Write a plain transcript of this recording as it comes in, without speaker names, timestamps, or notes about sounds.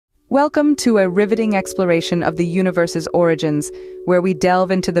Welcome to a riveting exploration of the universe's origins, where we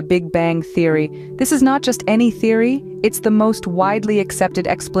delve into the Big Bang Theory. This is not just any theory, it's the most widely accepted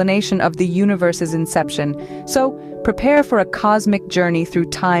explanation of the universe's inception. So, prepare for a cosmic journey through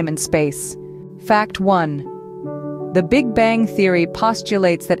time and space. Fact 1. The Big Bang Theory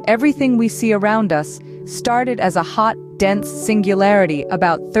postulates that everything we see around us started as a hot, dense singularity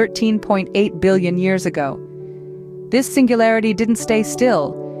about 13.8 billion years ago. This singularity didn't stay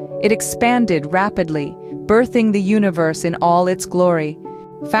still. It expanded rapidly, birthing the universe in all its glory.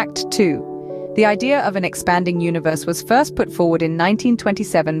 Fact 2. The idea of an expanding universe was first put forward in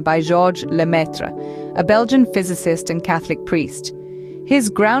 1927 by Georges Lemaître, a Belgian physicist and Catholic priest. His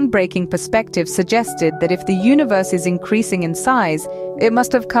groundbreaking perspective suggested that if the universe is increasing in size, it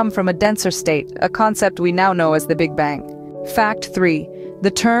must have come from a denser state, a concept we now know as the Big Bang. Fact 3. The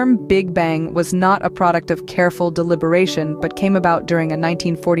term Big Bang was not a product of careful deliberation, but came about during a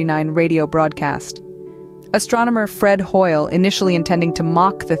 1949 radio broadcast. Astronomer Fred Hoyle, initially intending to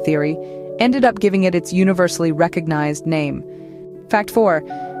mock the theory, ended up giving it its universally recognized name. Fact 4.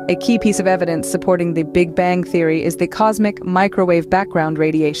 A key piece of evidence supporting the Big Bang theory is the cosmic microwave background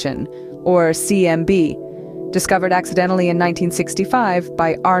radiation, or CMB. Discovered accidentally in 1965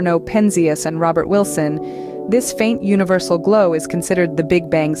 by Arno Penzias and Robert Wilson, this faint universal glow is considered the Big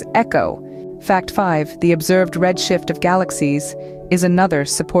Bang's echo. Fact 5. The observed redshift of galaxies is another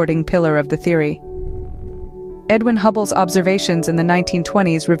supporting pillar of the theory. Edwin Hubble's observations in the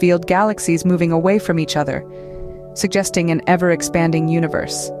 1920s revealed galaxies moving away from each other, suggesting an ever-expanding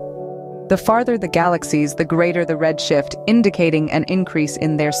universe. The farther the galaxies, the greater the redshift, indicating an increase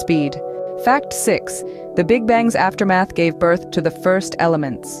in their speed. Fact 6. The Big Bang's aftermath gave birth to the first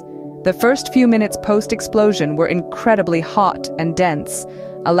elements. The first few minutes post-explosion were incredibly hot and dense,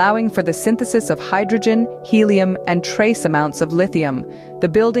 allowing for the synthesis of hydrogen, helium, and trace amounts of lithium, the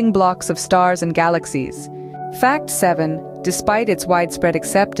building blocks of stars and galaxies. Fact 7. Despite its widespread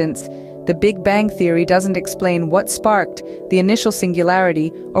acceptance, the Big Bang theory doesn't explain what sparked the initial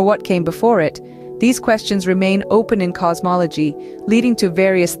singularity or what came before it. These questions remain open in cosmology, leading to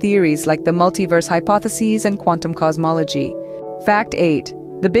various theories like the multiverse hypotheses and quantum cosmology. Fact 8.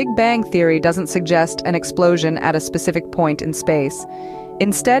 The Big Bang theory doesn't suggest an explosion at a specific point in space.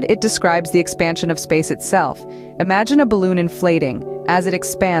 Instead, it describes the expansion of space itself. Imagine a balloon inflating. As it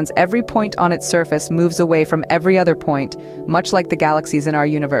expands, every point on its surface moves away from every other point, much like the galaxies in our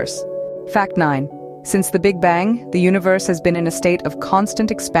universe. Fact 9. Since the Big Bang, the universe has been in a state of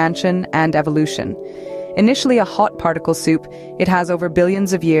constant expansion and evolution. Initially a hot particle soup, it has over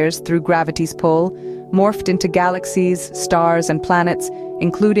billions of years, through gravity's pull, morphed into galaxies, stars, and planets,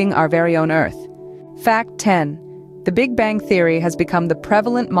 including our very own Earth. Fact 10. The Big Bang theory has become the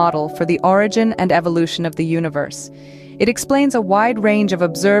prevalent model for the origin and evolution of the universe. It explains a wide range of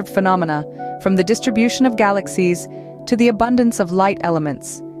observed phenomena, from the distribution of galaxies to the abundance of light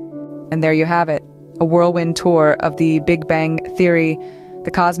elements. And there you have it, a whirlwind tour of the Big Bang theory,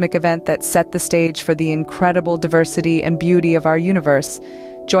 the cosmic event that set the stage for the incredible diversity and beauty of our universe.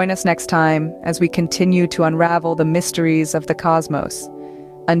 Join us next time as we continue to unravel the mysteries of the cosmos.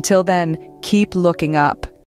 Until then, keep looking up.